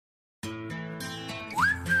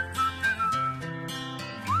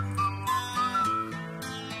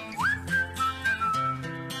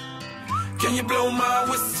Can you blow my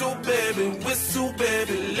whistle,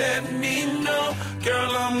 baby, let me know.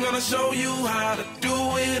 Girl, I'm gonna show you how to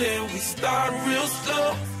do it, and we start real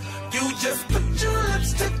slow. You just put your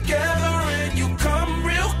lips together and you come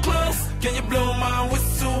real close. Can you blow my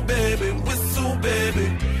whistle, baby,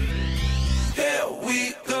 here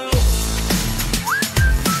we go.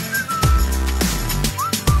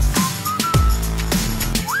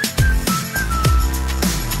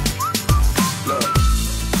 Look,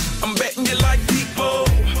 I'm betting you like people,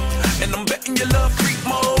 and I'm betting you love freak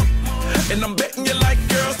mode, and I'm betting you like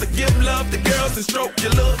girls to give love to girls and stroke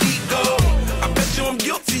your little ego. I bet you I'm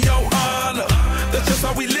guilty, your honor. That's just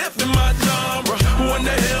how we live in my genre. Who in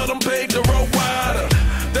the hell done paved the road wider?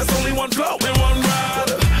 There's only one flow and one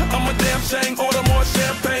rider. I'm a damn shame, order more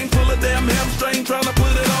champagne, pull a damn hamstring, tryna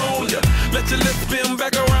put it on ya. Let your lips spin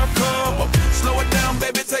back around, come up. Slow it down,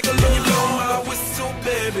 baby, take a look. Blow my whistle,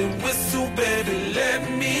 baby, let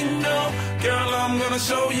me know. Girl, I'm gonna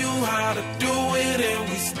show you how to do it, and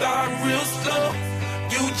we start real slow.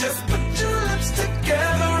 You just put your lips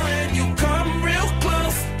together and you come real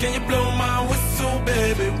close. Can you blow my whistle,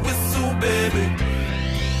 baby,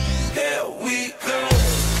 here we go.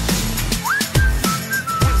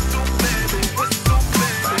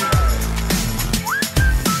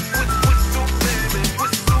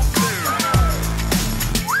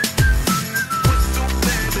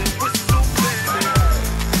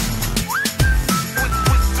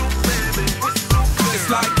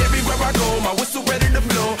 My whistle ready to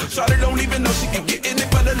blow. Shawty don't even know she can get in it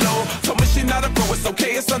for the low. Told me she not a pro, it's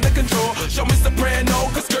okay, it's under control. Show me soprano,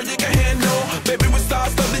 cause girl you can handle. Baby with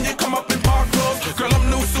stars, so then you come up in park clothes. Girl I'm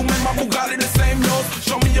new, so my Bugatti the same nose.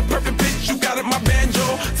 Show me a perfect pitch, you got it, my banjo.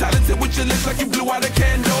 Talented with your lips like you blew out a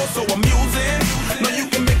candle. So I'm using, know you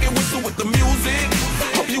can make it whistle with the music.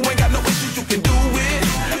 Hope you ain't got no issues, you can do it.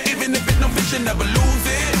 Even if it don't fit, you never lose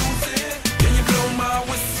it. Can you blow my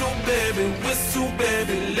whistle,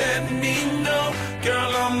 baby, let me know.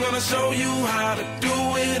 Girl, I'm gonna show you how to do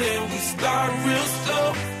it, and we start real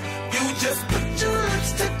slow. You just put your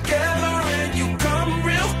lips together and you come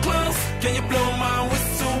real close. Can you blow my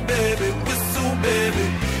whistle, baby,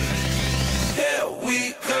 here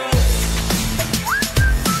we go.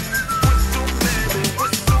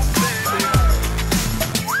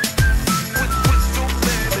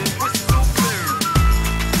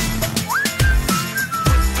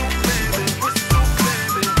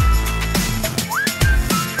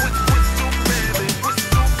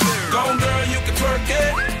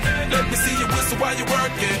 While you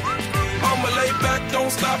work it, I'ma lay back, don't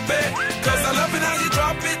stop it. Cause I love it how you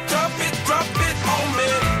drop it, drop it, drop it.